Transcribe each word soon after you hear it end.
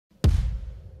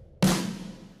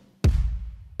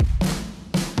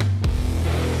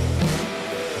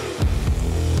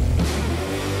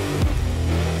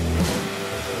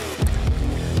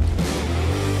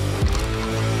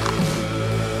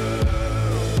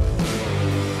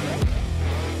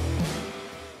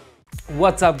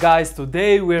What's up guys,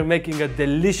 today we're making a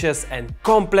delicious and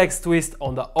complex twist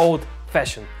on the old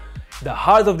fashioned. The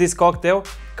heart of this cocktail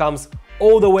comes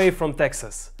all the way from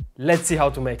Texas. Let's see how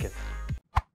to make it.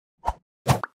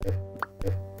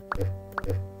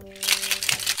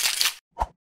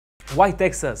 Why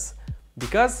Texas?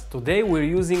 Because today we're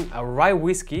using a rye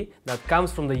whiskey that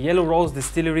comes from the Yellow Rose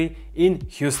Distillery in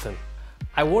Houston.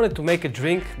 I wanted to make a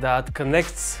drink that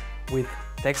connects with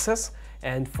Texas,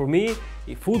 and for me,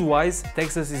 food-wise,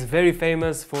 Texas is very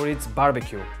famous for its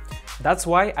barbecue. That's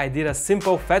why I did a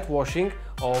simple fat washing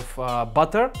of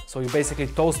butter. So you basically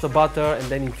toast the butter and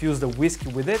then infuse the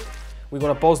whiskey with it. We're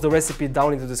gonna post the recipe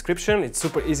down in the description. It's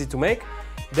super easy to make.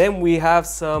 Then we have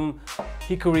some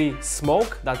hickory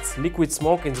smoke, that's liquid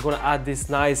smoke, and it's gonna add this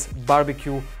nice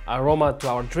barbecue aroma to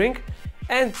our drink.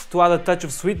 And to add a touch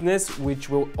of sweetness, which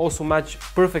will also match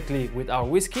perfectly with our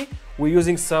whiskey, we're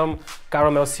using some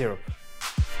caramel syrup.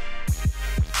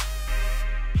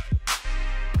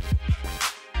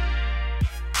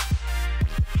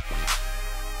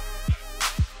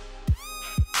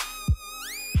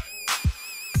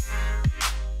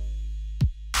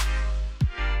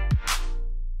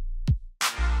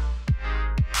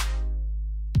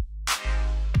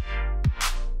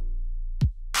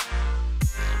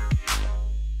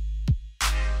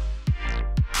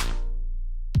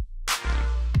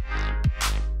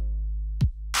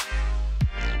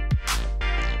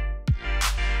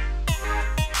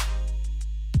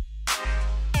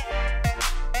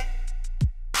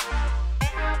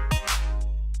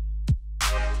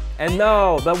 And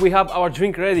now that we have our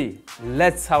drink ready,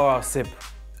 let's have our sip.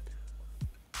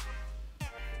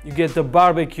 You get the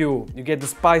barbecue, you get the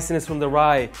spiciness from the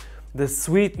rye, the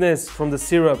sweetness from the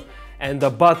syrup, and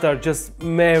the butter just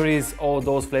marries all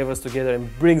those flavors together and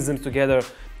brings them together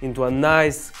into a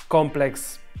nice,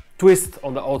 complex twist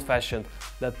on the old-fashioned.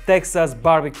 The Texas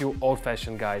barbecue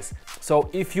old-fashioned, guys. So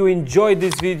if you enjoyed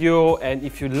this video and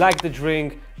if you like the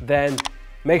drink, then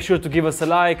make sure to give us a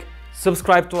like,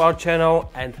 subscribe to our channel,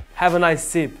 and have a nice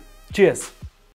sip. Cheers!